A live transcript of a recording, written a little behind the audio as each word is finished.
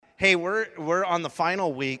Hey, we're on the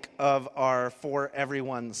final week of our For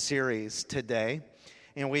Everyone series today,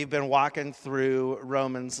 and we've been walking through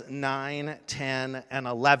Romans 9, 10, and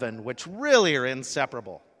 11, which really are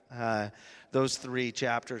inseparable, those three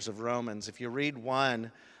chapters of Romans. If you read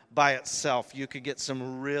one by itself, you could get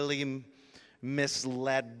some really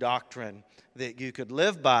misled doctrine that you could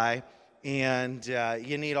live by, and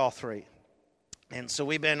you need all three. And so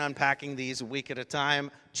we've been unpacking these a week at a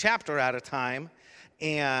time, chapter at a time.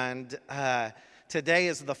 And today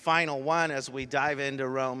is the final one as we dive into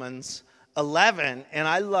Romans 11. And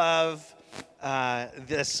I love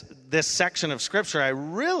this section of Scripture. I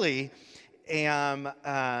really am,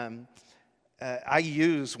 I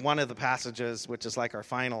use one of the passages, which is like our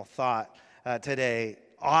final thought today,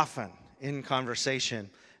 often in conversation.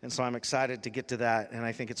 And so I'm excited to get to that. And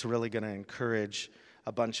I think it's really going to encourage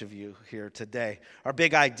a bunch of you here today. Our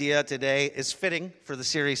big idea today is fitting for the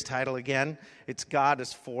series title again. It's God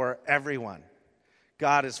is for everyone.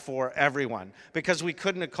 God is for everyone. Because we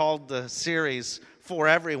couldn't have called the series For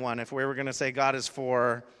Everyone if we were going to say God is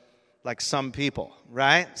for like some people,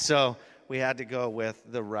 right? So we had to go with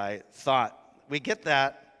the right thought. We get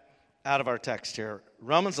that out of our text here.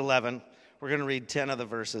 Romans 11, we're going to read 10 of the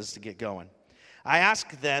verses to get going. I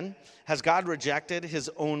ask then, has God rejected his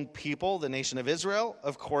own people, the nation of Israel?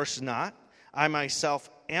 Of course not. I myself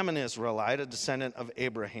am an Israelite, a descendant of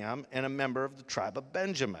Abraham, and a member of the tribe of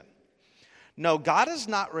Benjamin. No, God has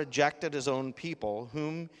not rejected his own people,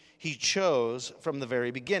 whom he chose from the very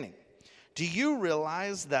beginning. Do you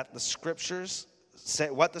realize that the Scriptures say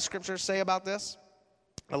what the Scriptures say about this?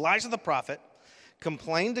 Elijah the prophet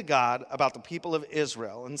complained to God about the people of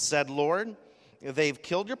Israel and said, Lord, they've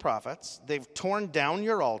killed your prophets, they've torn down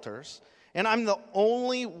your altars, and I'm the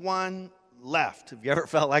only one left. Have you ever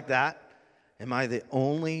felt like that? Am I the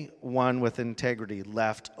only one with integrity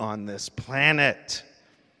left on this planet?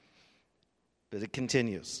 But it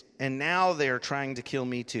continues. And now they are trying to kill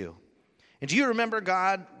me too. And do you remember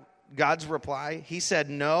God's reply? He said,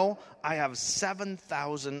 no, I have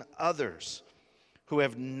 7,000 others who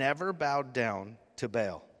have never bowed down to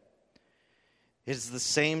Baal. It is the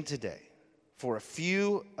same today. For a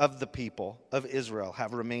few of the people of Israel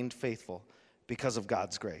have remained faithful because of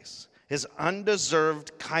God's grace, his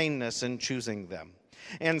undeserved kindness in choosing them.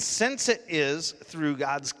 And since it is through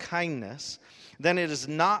God's kindness, then it is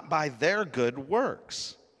not by their good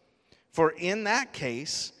works. For in that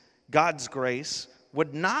case, God's grace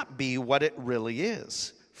would not be what it really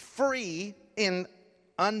is, free and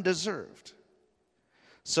undeserved.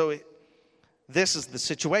 So this is the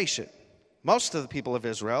situation. Most of the people of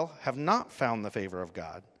Israel have not found the favor of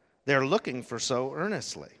God. They're looking for so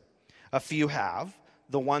earnestly. A few have,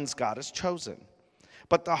 the ones God has chosen.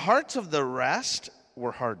 But the hearts of the rest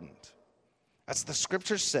were hardened. As the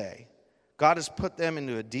Scriptures say, God has put them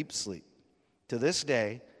into a deep sleep. To this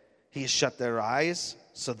day, he has shut their eyes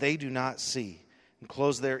so they do not see, and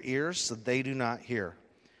closed their ears so they do not hear.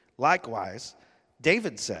 Likewise,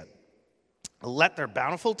 David said, let their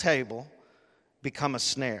bountiful table become a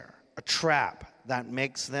snare, a trap that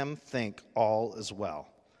makes them think all is well.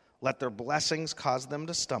 Let their blessings cause them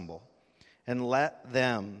to stumble, and let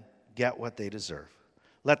them get what they deserve.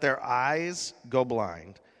 Let their eyes go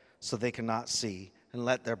blind so they cannot see, and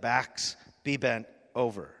let their backs be bent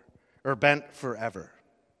forever.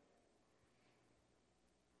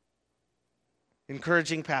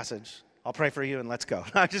 Encouraging passage. I'll pray for you and let's go.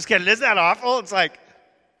 I'm just kidding. Isn't that awful? It's like,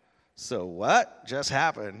 so what just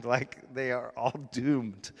happened? Like they are all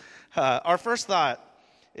doomed. Our first thought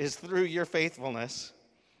is through your faithfulness,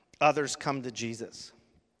 others come to Jesus.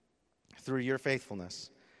 Through your faithfulness,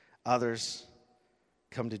 others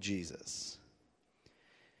come to Jesus.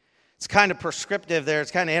 It's kind of prescriptive there.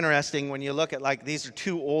 It's kind of interesting when you look at like these are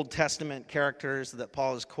two Old Testament characters that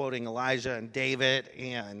Paul is quoting, Elijah and David,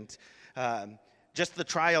 and just the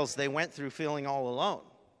trials they went through feeling all alone.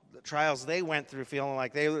 The trials they went through feeling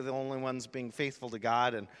like they were the only ones being faithful to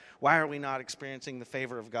God, and why are we not experiencing the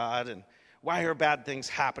favor of God, and why are bad things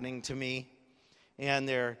happening to me? And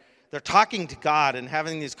they're talking to God and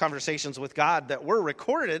having these conversations with God that were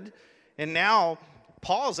recorded, and now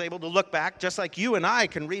Paul's able to look back, just like you and I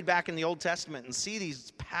can read back in the Old Testament and see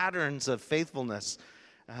these patterns of faithfulness.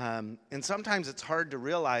 And sometimes it's hard to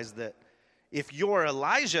realize that if you're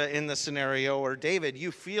Elijah in the scenario or David,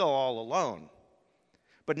 you feel all alone.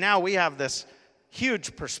 But now we have this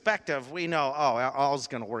huge perspective. We know, all's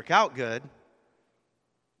going to work out good.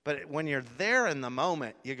 But when you're there in the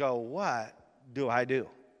moment, you go, what do I do?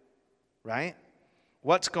 Right?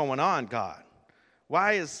 What's going on, God?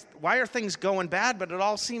 Why are things going bad, but it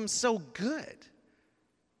all seems so good?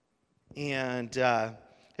 And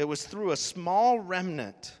it was through a small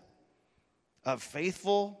remnant of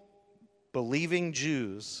faithful, believing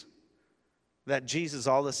Jews that Jesus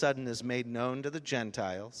all of a sudden is made known to the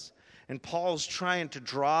Gentiles. And Paul's trying to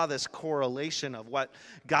draw this correlation of what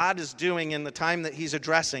God is doing in the time that he's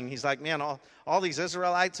addressing. He's like, man, all these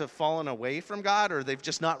Israelites have fallen away from God, or they've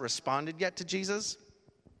just not responded yet to Jesus.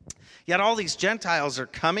 Yet all these Gentiles are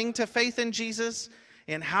coming to faith in Jesus.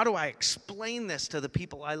 And how do I explain this to the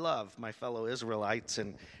people I love, my fellow Israelites?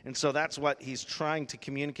 And so that's what he's trying to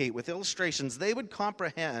communicate with illustrations they would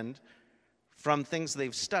comprehend from things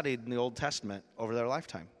they've studied in the Old Testament over their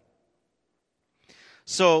lifetime.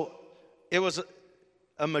 So it was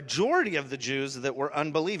a majority of the Jews that were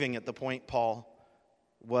unbelieving at the point Paul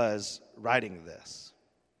was writing this.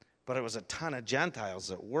 But it was a ton of Gentiles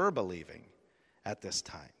that were believing at this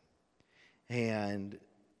time. And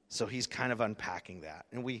so he's kind of unpacking that.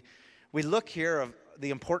 And we look here of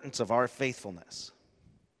the importance of our faithfulness.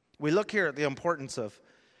 We look here at the importance of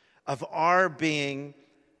our being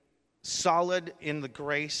solid in the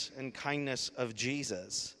grace and kindness of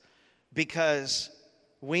Jesus, because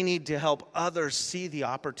we need to help others see the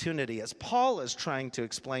opportunity, as Paul is trying to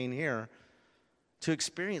explain here, to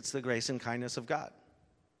experience the grace and kindness of God.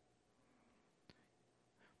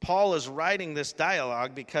 Paul is writing this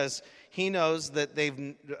dialogue because he knows that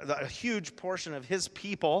a huge portion of his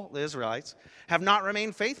people, the Israelites, have not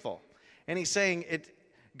remained faithful. And he's saying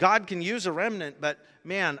God can use a remnant, but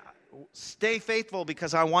man, stay faithful,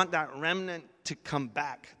 because I want that remnant to come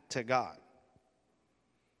back to God.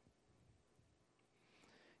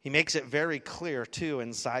 He makes it very clear, too,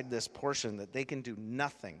 inside this portion that they can do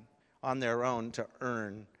nothing on their own to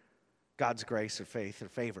earn God's grace or faith or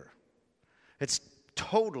favor. It's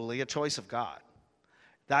totally a choice of God.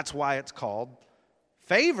 That's why it's called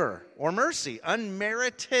favor or mercy,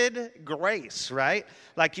 unmerited grace, right?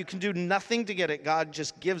 Like you can do nothing to get it. God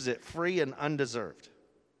just gives it free and undeserved.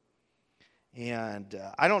 And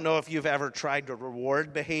I don't know if you've ever tried to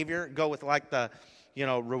reward behavior, go with like the,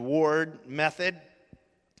 reward method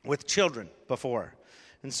with children before.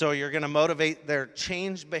 And so you're going to motivate their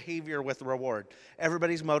changed behavior with reward.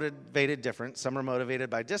 Everybody's motivated different. Some are motivated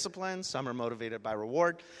by discipline. Some are motivated by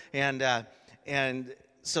reward. And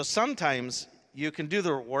so sometimes you can do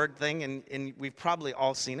the reward thing, and we've probably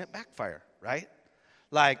all seen it backfire, right?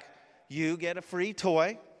 Like you get a free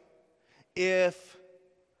toy if,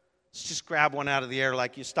 let's just grab one out of the air,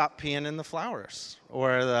 like you stop peeing in the flowers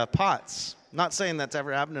or the pots. I'm not saying that's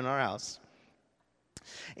ever happened in our house.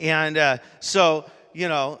 And so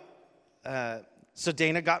Dana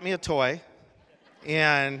got me a toy,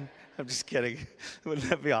 and I'm just kidding. Wouldn't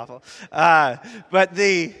that be awful? But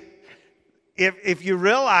if you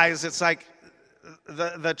realize it's like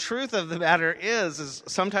the truth of the matter is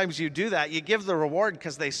sometimes you do that. You give the reward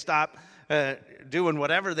because they stop doing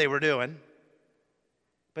whatever they were doing.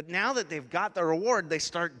 But now that they've got the reward, they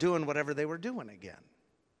start doing whatever they were doing again.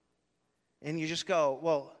 And you just go,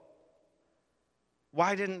 well,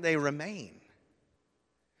 why didn't they remain?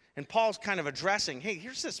 And Paul's kind of addressing, hey,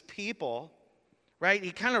 here's this people, right?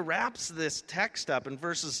 He kind of wraps this text up in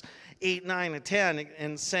verses 8, 9, and 10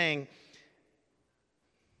 and saying,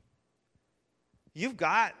 you've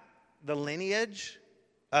got the lineage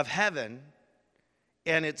of heaven,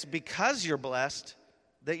 and it's because you're blessed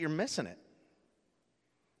that you're missing it.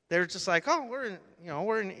 They're just like, oh,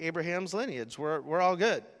 we're in Abraham's lineage. We're all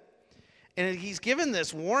good. And he's given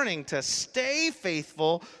this warning to stay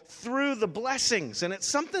faithful through the blessings. And it's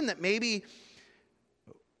something that maybe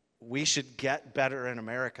we should get better in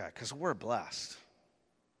America, because we're blessed.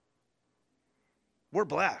 We're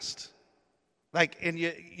blessed. And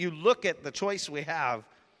you look at the choice we have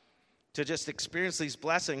to just experience these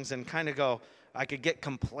blessings and kind of go, I could get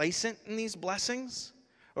complacent in these blessings,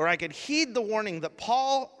 or I could heed the warning that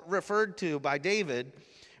Paul referred to by David,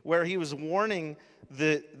 where he was warning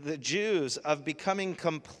the Jews of becoming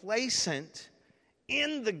complacent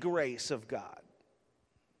in the grace of God.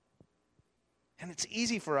 And it's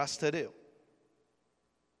easy for us to do.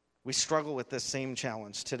 We struggle with this same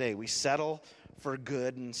challenge today. We settle for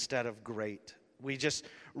good instead of great. We just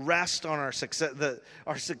rest on our success.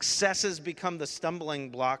 Our successes become the stumbling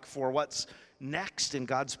block for what's next in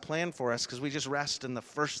God's plan for us, because we just rest in the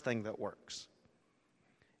first thing that works.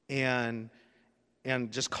 And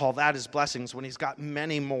just call that his blessings when he's got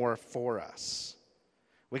many more for us.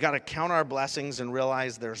 We got to count our blessings and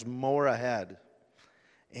realize there's more ahead.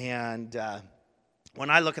 And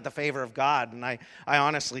when I look at the favor of God, and I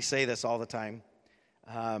honestly say this all the time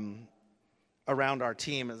around our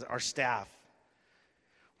team, our staff,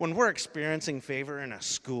 when we're experiencing favor in a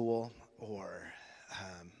school, or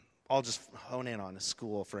I'll just hone in on a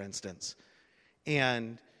school, for instance,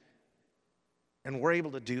 and and we're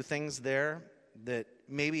able to do things there that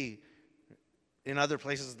maybe in other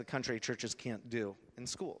places of the country churches can't do in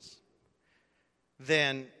schools,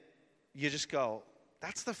 then you just go,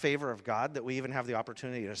 that's the favor of God that we even have the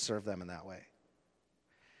opportunity to serve them in that way.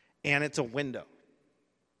 And it's a window.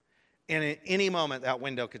 And at any moment, that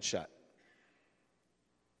window could shut.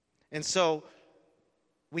 And so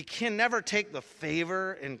we can never take the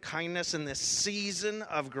favor and kindness in this season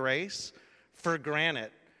of grace for granted,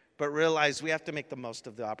 but realize we have to make the most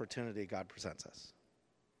of the opportunity God presents us.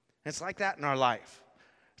 And it's like that in our life.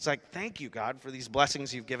 It's like, thank you, God, for these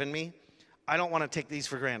blessings you've given me. I don't want to take these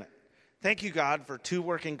for granted. Thank you, God, for 2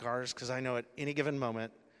 working cars, because I know at any given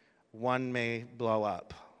moment, one may blow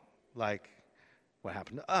up, like what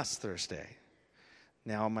happened to us Thursday.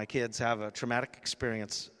 Now my kids have a traumatic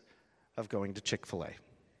experience of going to Chick-fil-A.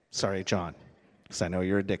 Sorry, John, because I know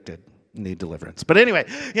you're addicted, need deliverance. But anyway,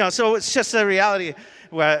 so it's just a reality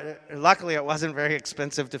where luckily it wasn't very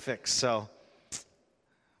expensive to fix, so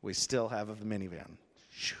we still have a minivan.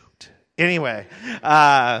 Shoot. Anyway,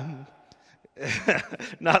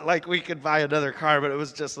 not like we could buy another car, but it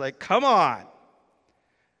was just like, come on.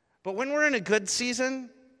 But when we're in a good season,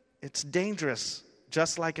 it's dangerous,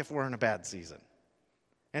 just like if we're in a bad season.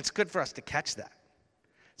 And it's good for us to catch that.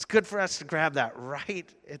 It's good for us to grab that right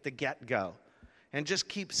at the get-go and just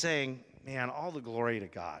keep saying, man, all the glory to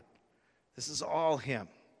God. This is all Him.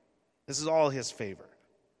 This is all His favor.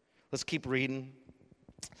 Let's keep reading.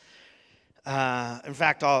 In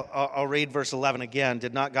fact, I'll read verse 11 again.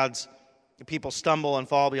 Did not God's people stumble and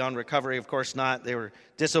fall beyond recovery? Of course not. They were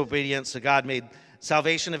disobedient, so God made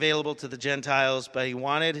salvation available to the Gentiles, but He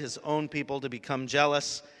wanted His own people to become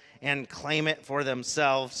jealous and claim it for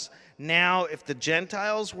themselves. Now, if the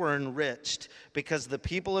Gentiles were enriched because the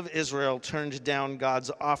people of Israel turned down God's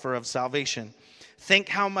offer of salvation, think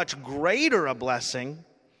how much greater a blessing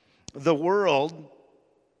the world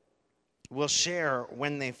will share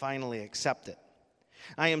when they finally accept it.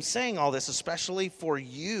 I am saying all this especially for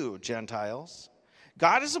you, Gentiles.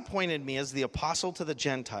 God has appointed me as the apostle to the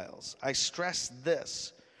Gentiles. I stress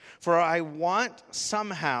this, for I want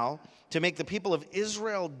somehow to make the people of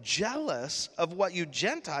Israel jealous of what you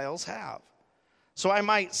Gentiles have, so I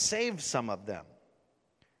might save some of them.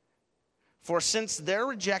 For since their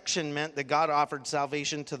rejection meant that God offered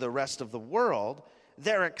salvation to the rest of the world,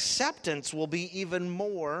 their acceptance will be even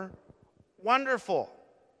more wonderful.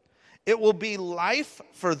 It will be life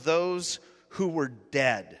for those who were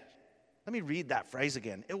dead. Let me read that phrase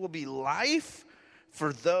again. It will be life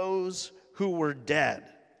for those who were dead.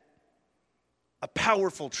 A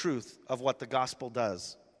powerful truth of what the gospel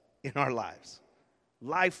does in our lives.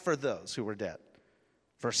 Life for those who were dead.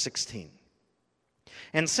 Verse 16.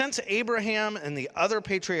 And since Abraham and the other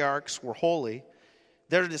patriarchs were holy,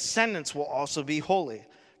 their descendants will also be holy,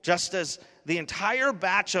 just as the entire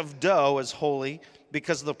batch of dough is holy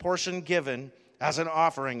because the portion given as an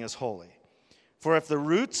offering is holy. For if the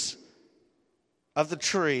roots of the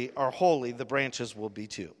tree are holy, the branches will be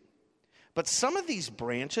too. But some of these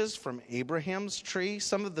branches from Abraham's tree,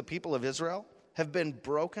 some of the people of Israel, have been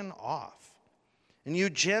broken off. And you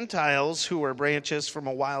Gentiles who are branches from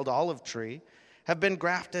a wild olive tree have been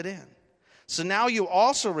grafted in. So now you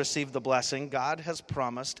also receive the blessing God has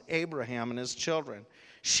promised Abraham and his children,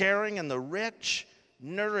 sharing in the rich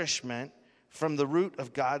nourishment from the root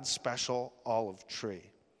of God's special olive tree.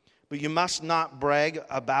 But you must not brag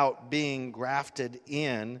about being grafted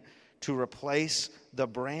in to replace the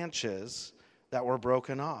branches that were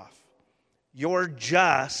broken off. You're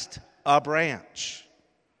just a branch,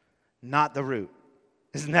 not the root.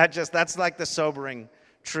 Isn't that that's like the sobering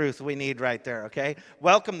truth we need right there, okay?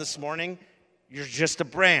 Welcome this morning. You're just a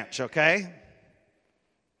branch, okay?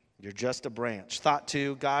 You're just a branch. Thought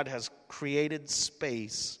 2, God has created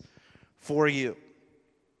space for you.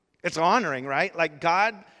 It's honoring, right? Like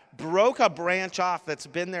God broke a branch off that's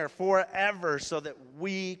been there forever so that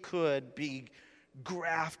we could be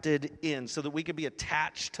grafted in, so that we could be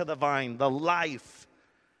attached to the vine, the life,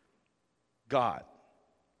 God.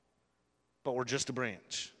 But we're just a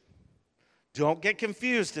branch. Don't get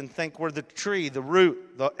confused and think we're the tree, the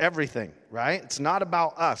root, the everything, right? It's not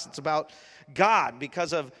about us. It's about God.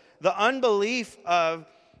 Because of the unbelief of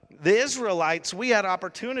the Israelites, we had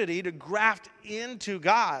opportunity to graft into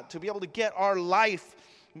God, to be able to get our life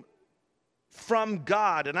from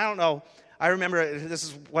God. And I don't know, I remember, this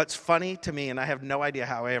is what's funny to me, and I have no idea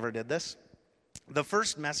how I ever did this. The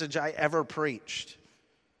first message I ever preached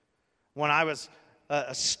when I was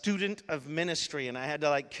a student of ministry and I had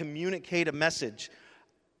to communicate a message,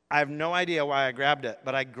 I have no idea why I grabbed it,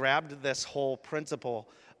 but I grabbed this whole principle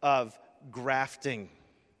of grafting.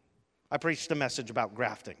 I preached a message about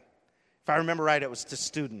grafting. If I remember right, it was to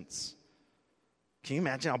students. Can you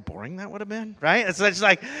imagine how boring that would have been, right? It's just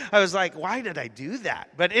like, I was like, why did I do that?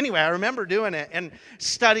 But anyway, I remember doing it and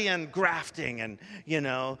studying grafting and,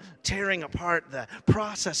 tearing apart the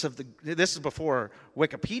process of this is before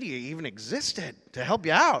Wikipedia even existed to help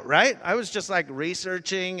you out, right? I was just like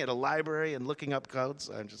researching at a library and looking up codes.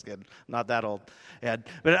 I'm just kidding, not that old, Ed.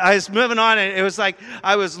 But I was moving on, and it was like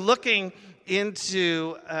I was looking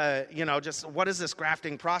into, just what is this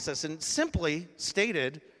grafting process? And simply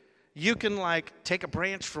stated, you can take a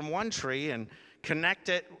branch from one tree and connect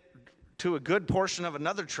it to a good portion of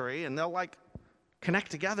another tree, and they'll connect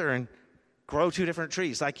together and grow two different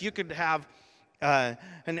trees. Like you could have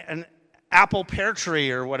an apple pear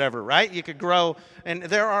tree or whatever, right? You could grow, and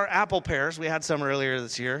there are apple pears. We had some earlier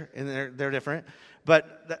this year, and they're different.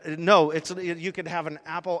 But you could have an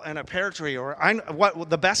apple and a pear tree. Or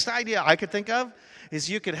the best idea I could think of is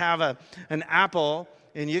you could have an apple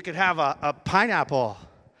and you could have a pineapple.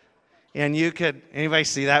 And anybody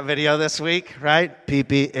see that video this week, right?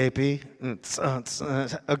 PP, AP.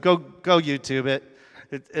 Go YouTube it.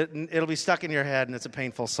 It'll be stuck in your head, and it's a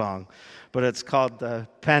painful song. But it's called the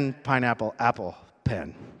Pen, Pineapple, Apple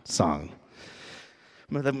Pen song.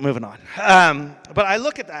 Moving on. But I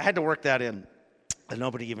look at that. I had to work that in. And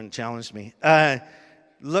nobody even challenged me.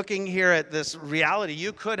 Looking here at this reality,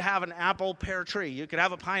 you could have an apple pear tree. You could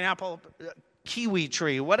have a pineapple kiwi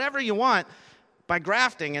tree, whatever you want, by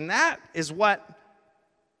grafting, and that is what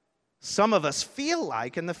some of us feel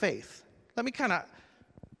like in the faith. Let me kind of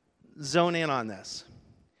zone in on this.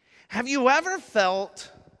 Have you ever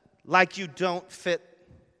felt like you don't fit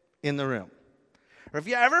in the room? Or have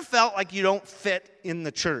you ever felt like you don't fit in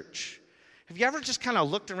the church? Have you ever just kind of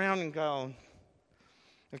looked around and go,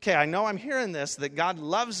 okay, I know I'm hearing this, that God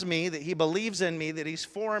loves me, that he believes in me, that he's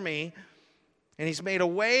for me, and he's made a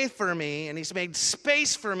way for me, and he's made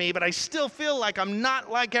space for me, but I still feel like I'm not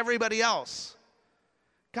like everybody else.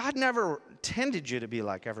 God never intended you to be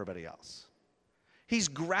like everybody else. He's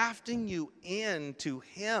grafting you into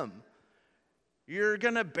him. You're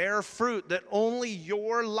going to bear fruit that only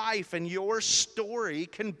your life and your story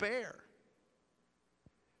can bear.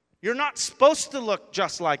 You're not supposed to look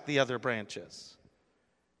just like the other branches.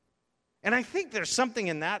 And I think there's something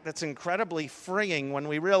in that that's incredibly freeing when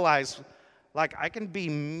we realize, I can be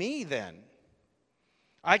me then.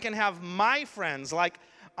 I can have my friends.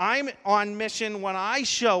 I'm on mission when I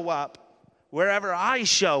show up, wherever I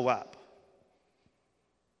show up.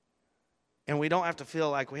 And we don't have to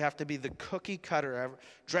feel like we have to be the cookie cutter,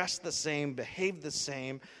 dress the same, behave the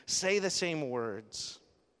same, say the same words.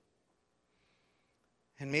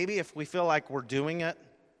 And maybe if we feel like we're doing it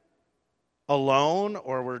alone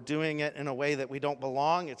or we're doing it in a way that we don't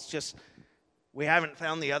belong, it's just we haven't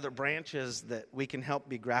found the other branches that we can help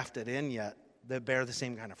be grafted in yet that bear the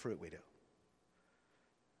same kind of fruit we do.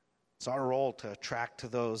 It's our role to attract to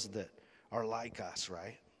those that are like us,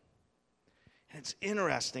 right? And it's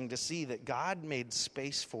interesting to see that God made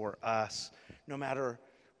space for us no matter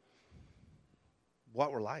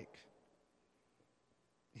what we're like.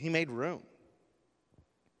 He made room.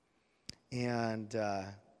 And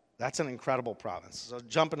that's an incredible promise. So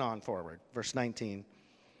jumping on forward, verse 19.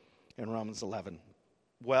 In Romans 11.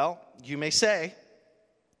 Well, you may say,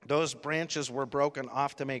 those branches were broken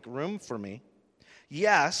off to make room for me.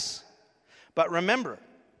 Yes, but remember,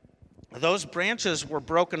 those branches were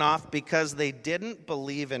broken off because they didn't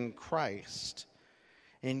believe in Christ.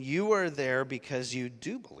 And you are there because you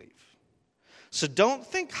do believe. So don't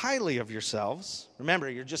think highly of yourselves. Remember,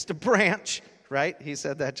 you're just a branch, right? He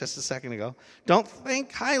said that just a second ago. Don't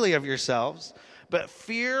think highly of yourselves, but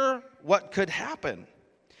fear what could happen.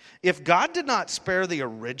 If God did not spare the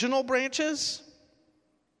original branches,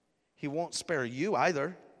 he won't spare you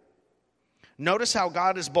either. Notice how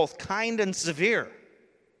God is both kind and severe.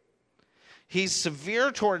 He's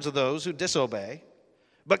severe towards those who disobey,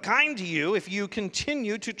 but kind to you if you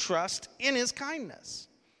continue to trust in his kindness.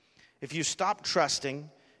 If you stop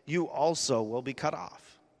trusting, you also will be cut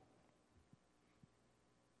off.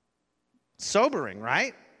 Sobering,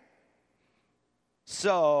 right?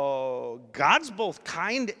 So, God's both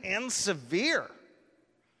kind and severe.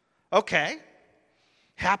 Okay.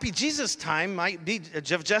 Happy Jesus time might be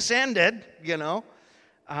just ended,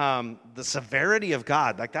 The severity of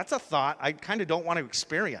God, that's a thought I kind of don't want to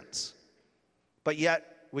experience. But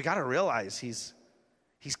yet, we got to realize he's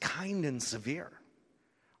kind and severe.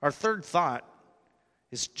 Our third thought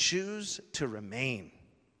is choose to remain.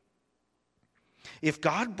 If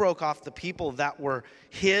God broke off the people that were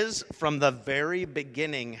his from the very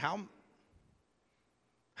beginning, how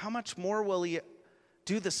much more will he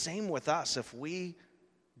do the same with us if we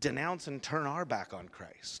denounce and turn our back on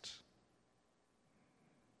Christ?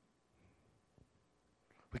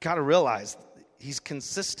 We got to realize he's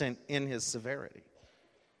consistent in his severity.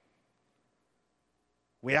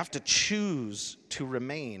 We have to choose to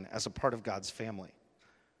remain as a part of God's family.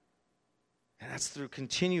 And that's through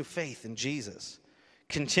continued faith in Jesus,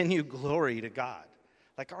 continued glory to God.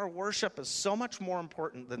 Like, our worship is so much more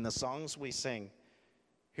important than the songs we sing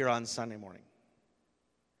here on Sunday morning.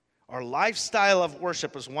 Our lifestyle of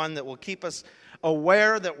worship is one that will keep us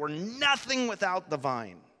aware that we're nothing without the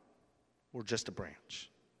vine. We're just a branch.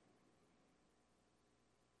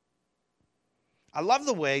 I love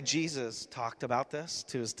the way Jesus talked about this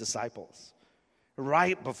to his disciples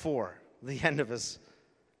right before the end of his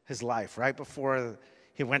life, right before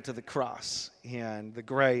he went to the cross and the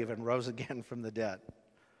grave and rose again from the dead.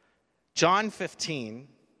 John 15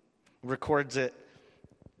 records it.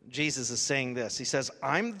 Jesus is saying this. He says,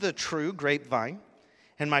 "I'm the true grapevine,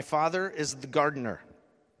 and my Father is the gardener.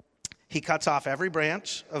 He cuts off every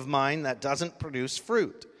branch of mine that doesn't produce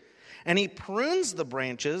fruit, and he prunes the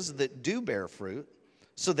branches that do bear fruit,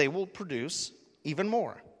 so they will produce even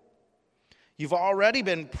more. You've already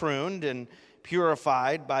been pruned and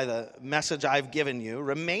purified by the message I've given you.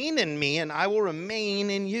 Remain in me, and I will remain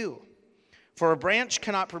in you. For a branch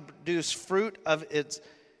cannot produce fruit of its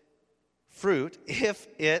fruit if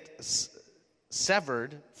it's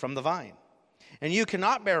severed from the vine. And you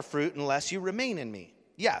cannot bear fruit unless you remain in me.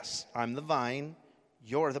 Yes, I'm the vine,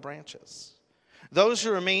 you're the branches. Those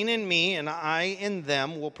who remain in me and I in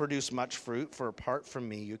them will produce much fruit, for apart from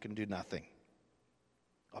me you can do nothing."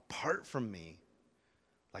 Apart from me,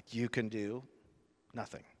 like, you can do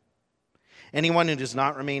nothing. "Anyone who does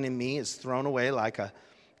not remain in me is thrown away like a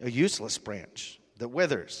useless branch that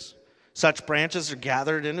withers. Such branches are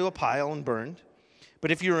gathered into a pile and burned.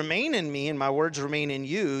 But if you remain in me and my words remain in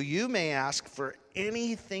you, you may ask for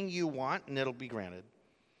anything you want and it'll be granted.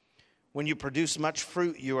 When you produce much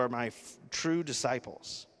fruit, you are my true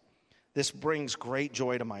disciples. This brings great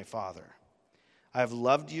joy to my Father. I have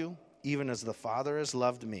loved you even as the Father has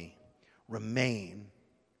loved me. Remain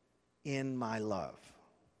in my love."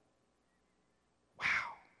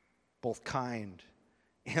 Wow. Both kind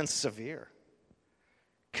and severe.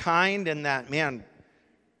 Kind in that, man,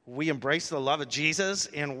 we embrace the love of Jesus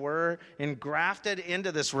and we're engrafted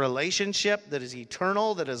into this relationship that is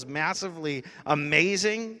eternal, that is massively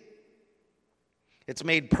amazing. It's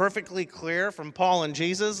made perfectly clear from Paul and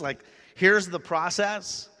Jesus, like, here's the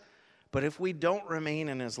process. But if we don't remain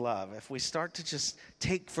in his love, if we start to just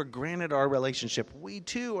take for granted our relationship, we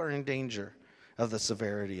too are in danger of the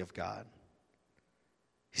severity of God.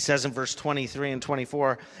 He says in verse 23 and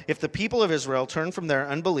 24, "If the people of Israel turn from their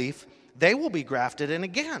unbelief, they will be grafted in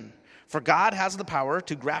again. For God has the power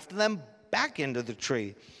to graft them back into the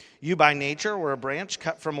tree. You by nature were a branch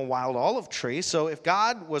cut from a wild olive tree. So if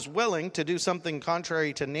God was willing to do something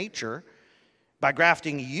contrary to nature by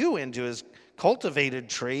grafting you into his cultivated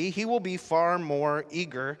tree, he will be far more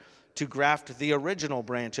eager to graft the original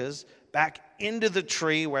branches back into the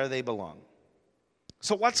tree where they belong."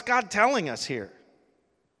 So what's God telling us here?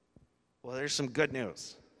 Well, there's some good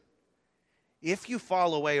news. If you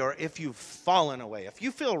fall away, or if you've fallen away, if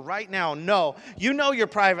you feel right now, no, you know your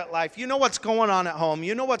private life, you know what's going on at home,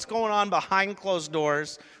 you know what's going on behind closed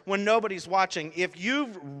doors when nobody's watching. If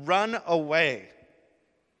you've run away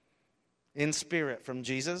in spirit from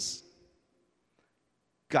Jesus,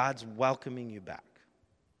 God's welcoming you back.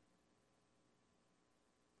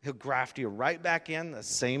 He'll graft you right back in, the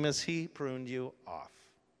same as he pruned you off.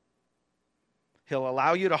 He'll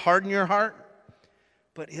allow you to harden your heart,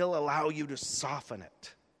 but he'll allow you to soften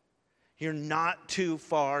it. You're not too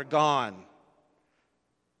far gone.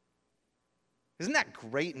 Isn't that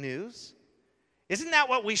great news? Isn't that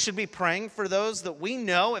what we should be praying for those that we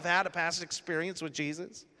know have had a past experience with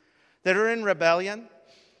Jesus, that are in rebellion,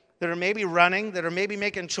 that are maybe running, that are maybe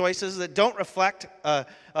making choices that don't reflect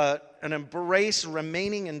an embrace,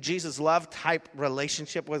 remaining in Jesus' love type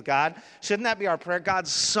relationship with God? Shouldn't that be our prayer? God,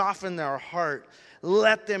 soften their heart.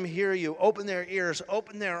 Let them hear you. Open their ears.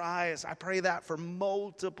 Open their eyes. I pray that for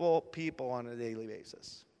multiple people on a daily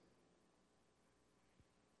basis.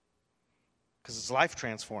 Because it's life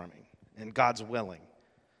transforming and God's willing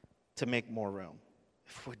to make more room.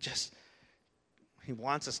 If we just, he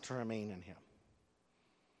wants us to remain in him.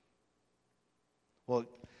 Well,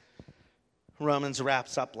 Romans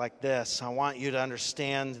wraps up like this. I want you to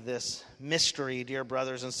understand this mystery, dear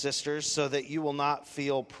brothers and sisters, so that you will not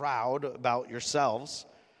feel proud about yourselves.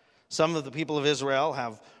 Some of the people of Israel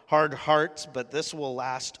have hard hearts, but this will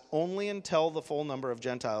last only until the full number of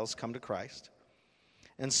Gentiles come to Christ.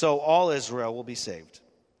 And so all Israel will be saved.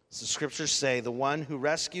 As the scriptures say, the one who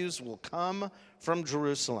rescues will come from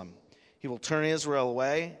Jerusalem. He will turn Israel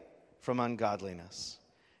away from ungodliness.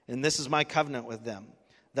 And this is my covenant with them,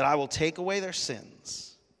 that I will take away their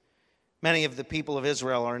sins. Many of the people of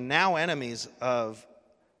Israel are now enemies of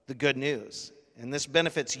the good news. And this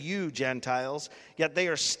benefits you, Gentiles, yet they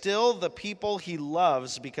are still the people he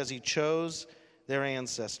loves because he chose their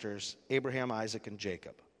ancestors, Abraham, Isaac, and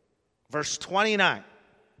Jacob. Verse 29,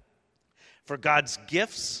 for God's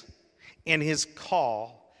gifts and his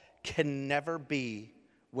call can never be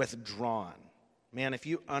withdrawn. Man, if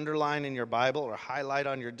you underline in your Bible or highlight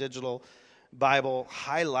on your digital Bible,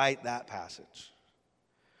 highlight that passage.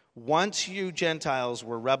 Once you Gentiles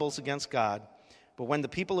were rebels against God, but when the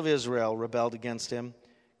people of Israel rebelled against him,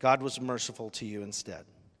 God was merciful to you instead.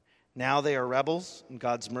 Now they are rebels, and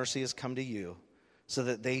God's mercy has come to you, so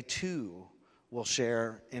that they too will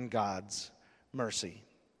share in God's mercy.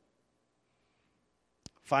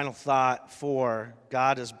 Final thought for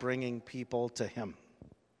God is bringing people to him.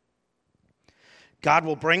 God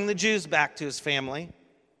will bring the Jews back to his family.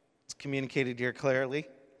 It's communicated here clearly.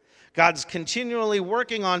 God's continually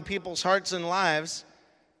working on people's hearts and lives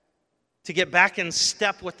to get back in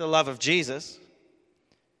step with the love of Jesus.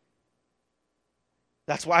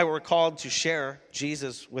 That's why we're called to share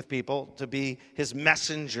Jesus with people, to be his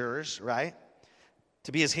messengers, right?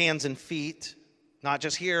 To be his hands and feet, not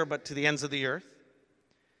just here, but to the ends of the earth.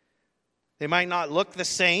 They might not look the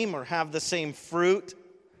same or have the same fruit.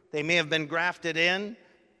 They may have been grafted in.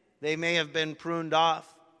 They may have been pruned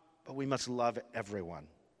off, but we must love everyone.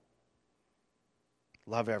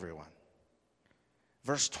 Love everyone.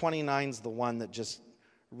 Verse 29 is the one that just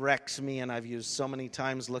wrecks me, and I've used so many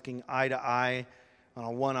times looking eye to eye on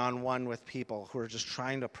a one-on-one with people who are just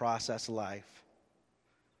trying to process life.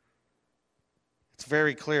 It's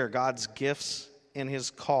very clear God's gifts and his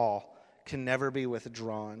call can never be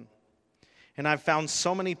withdrawn. And I've found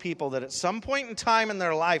so many people that at some point in time in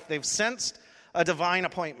their life, they've sensed a divine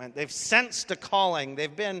appointment. They've sensed a calling.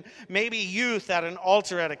 They've been maybe youth at an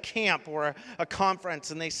altar at a camp or a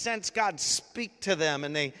conference, and they sense God speak to them,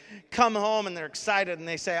 and they come home and they're excited, and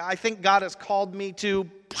they say, I think God has called me to...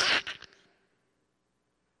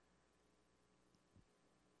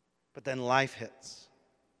 But then life hits.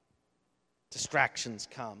 Distractions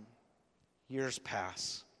come. Years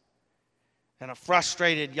pass. And a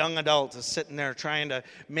frustrated young adult is sitting there trying to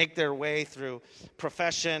make their way through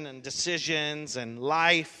profession and decisions and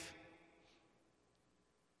life.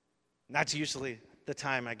 And that's usually the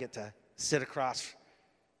time I get to sit across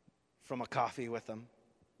from a coffee with them,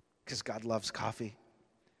 because God loves coffee,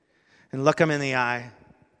 and look them in the eye.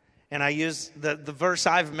 And I use the verse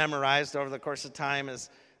I've memorized over the course of time is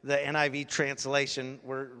the NIV translation.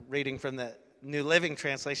 We're reading from the New Living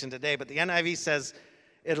Translation today, but the NIV says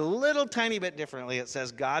it a little tiny bit differently. It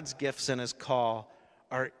says God's gifts and his call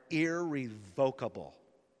are irrevocable.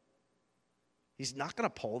 He's not going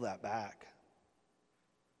to pull that back.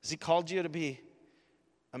 Has he called you to be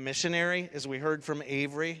a missionary, as we heard from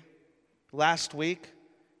Avery last week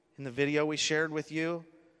in the video we shared with you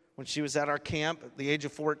when she was at our camp at the age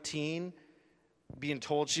of 14, being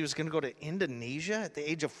told she was going to go to Indonesia at the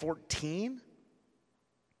age of 14?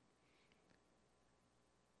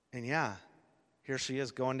 And yeah, here she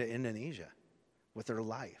is going to Indonesia with her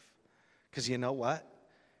life. Because you know what?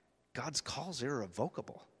 God's call is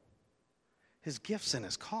irrevocable. His gifts and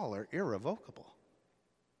his call are irrevocable.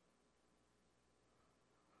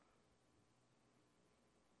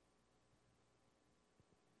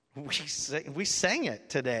 We sang it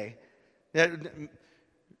today.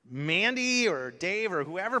 Mandy or Dave or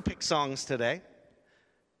whoever picked songs today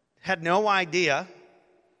had no idea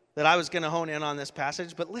that I was going to hone in on this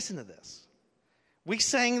passage, but listen to this. We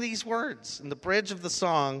sang these words in the bridge of the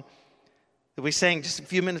song that we sang just a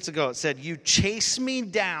few minutes ago. It said, you chase me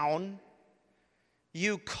down,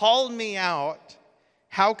 you called me out,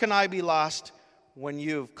 how can I be lost when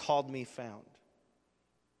you've called me found?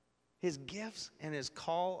 His gifts and his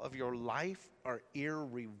call of your life are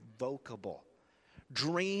irrevocable.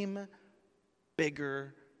 Dream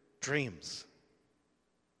bigger dreams.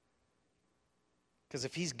 Because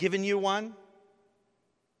if he's given you one,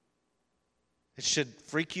 it should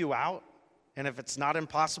freak you out. And if it's not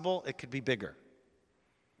impossible, it could be bigger.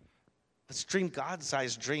 Let's dream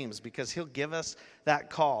God-sized dreams, because he'll give us that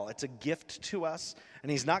call. It's a gift to us,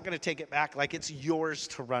 and he's not going to take it back like it's yours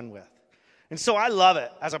to run with. And so I love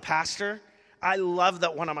it. As a pastor, I love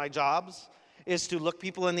that one of my jobs is to look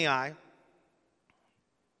people in the eye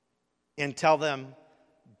and tell them,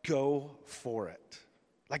 go for it.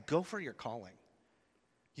 Like, go for your calling.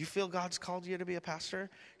 You feel God's called you to be a pastor?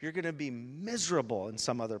 You're going to be miserable in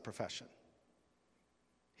some other profession.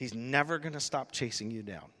 He's never going to stop chasing you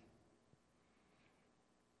down.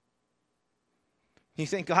 You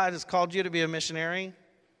think God has called you to be a missionary?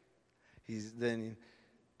 then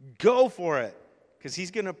go for it, because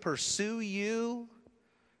he's going to pursue you.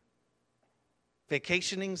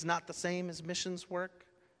 Vacationing's not the same as missions work.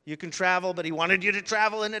 You can travel, but he wanted you to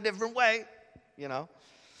travel in a different way, you know.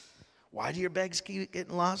 Why do your bags keep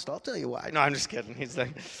getting lost? I'll tell you why. No, I'm just kidding. He's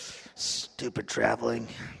like, stupid traveling.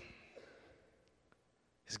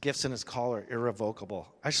 His gifts and his call are irrevocable.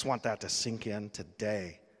 I just want that to sink in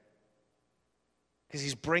today. Because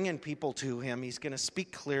he's bringing people to him. He's going to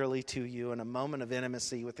speak clearly to you in a moment of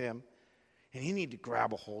intimacy with him. And you need to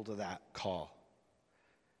grab a hold of that call.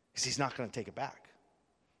 Because he's not going to take it back.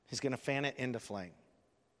 He's going to fan it into flame.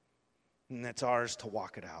 And it's ours to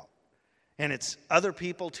walk it out. And it's other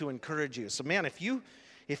people to encourage you. So man,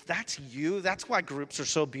 if that's you, that's why groups are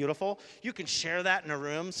so beautiful. You can share that in a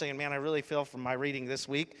room saying, man, I really feel from my reading this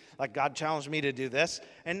week like God challenged me to do this.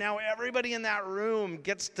 And now everybody in that room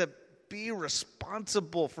gets to be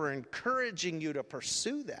responsible for encouraging you to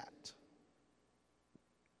pursue that.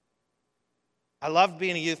 I loved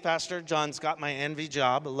being a youth pastor. John's got my envy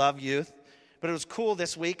job. I love youth. But it was cool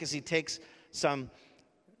this week as he takes some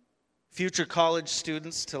future college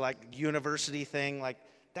students to like university thing. Like,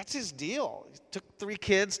 that's his deal. He took 3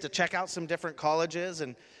 kids to check out some different colleges.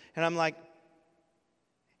 And I'm like,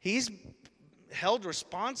 he's held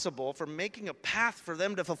responsible for making a path for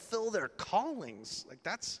them to fulfill their callings. Like,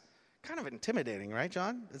 that's kind of intimidating, right,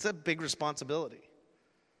 John? It's a big responsibility.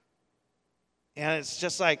 And it's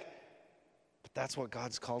just like, but that's what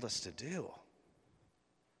God's called us to do.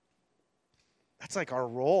 That's like our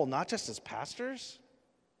role, not just as pastors,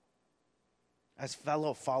 as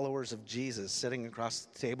fellow followers of Jesus, sitting across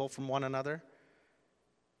the table from one another,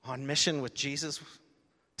 on mission with Jesus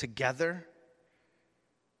together.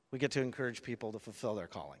 We get to encourage people to fulfill their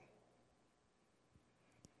calling.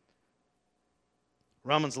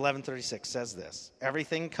 Romans 11:36 says this: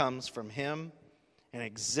 everything comes from him and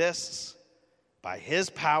exists by his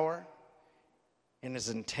power and is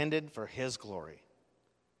intended for his glory.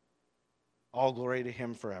 All glory to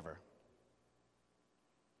him forever.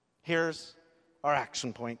 Here's our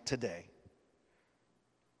action point today.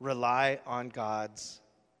 Rely on God's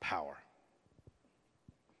power.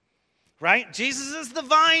 Right? Jesus is the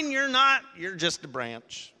vine, you're not. You're just a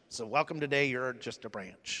branch. So welcome today, you're just a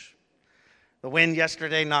branch. The wind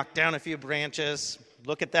yesterday knocked down a few branches.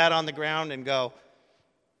 Look at that on the ground and go,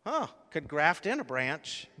 could graft in a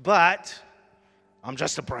branch, but I'm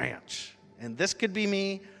just a branch. And this could be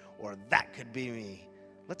me, or that could be me.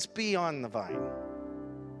 Let's be on the vine.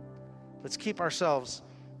 Let's keep ourselves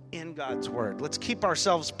in God's word. Let's keep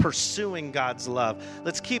ourselves pursuing God's love.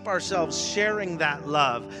 Let's keep ourselves sharing that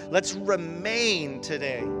love. Let's remain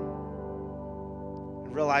today.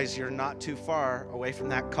 And realize you're not too far away from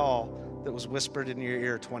that call that was whispered in your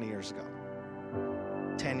ear 20 years ago,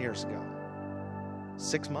 10 years ago,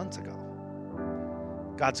 6 months ago.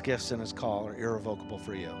 God's gifts and his call are irrevocable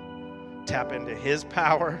for you. Tap into his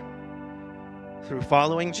power through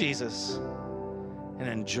following Jesus and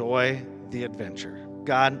enjoy the adventure.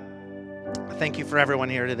 God, I thank you for everyone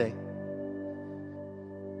here today.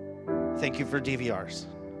 Thank you for DVRs,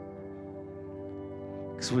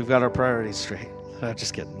 because we've got our priorities straight.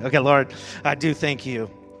 Just kidding. Okay, Lord, I do thank you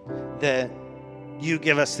that you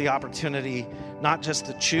give us the opportunity not just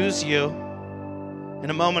to choose you in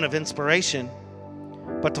a moment of inspiration,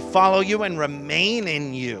 but to follow you and remain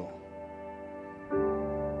in you.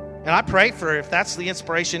 And I pray for, if that's the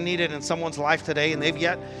inspiration needed in someone's life today, and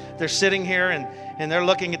they're sitting here and they're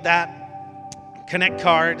looking at that Connect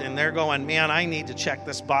card and they're going, man, I need to check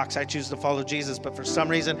this box. I choose to follow Jesus, but for some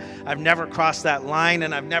reason I've never crossed that line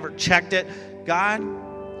and I've never checked it. God,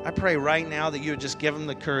 I pray right now that you would just give them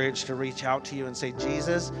the courage to reach out to you and say,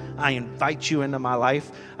 Jesus, I invite you into my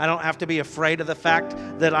life. I don't have to be afraid of the fact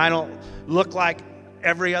that I don't look like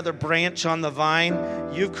every other branch on the vine.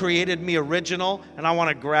 You've created me original, and I want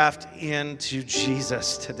to graft into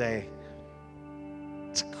Jesus today.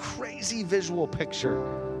 It's a crazy visual picture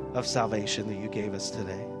of salvation that you gave us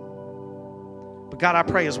today. But God, I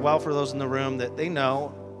pray as well for those in the room that they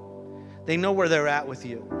know where they're at with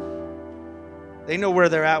you. They know where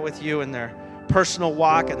they're at with you in their personal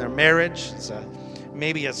walk, in their marriage. It's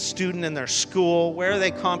maybe a student in their school. Where are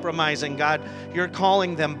they compromising? God, you're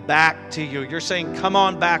calling them back to you. You're saying, come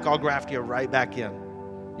on back. I'll graft you right back in.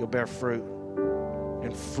 You'll bear fruit,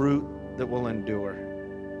 and fruit that will endure.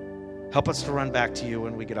 Help us to run back to you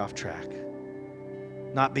when we get off track.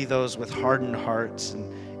 Not be those with hardened hearts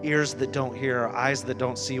and ears that don't hear, eyes that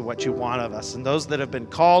don't see what you want of us. And those that have been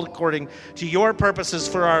called according to your purposes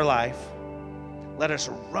for our life, let us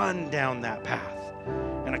run down that path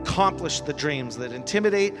and accomplish the dreams that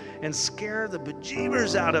intimidate and scare the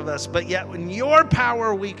bejeebers out of us. But yet in your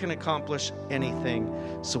power, we can accomplish anything.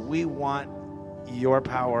 So we want your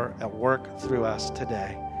power at work through us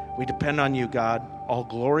today. We depend on you, God. All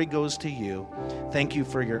glory goes to you. Thank you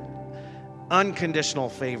for your unconditional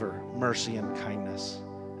favor, mercy, and kindness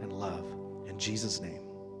and love. In Jesus' name,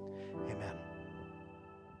 amen.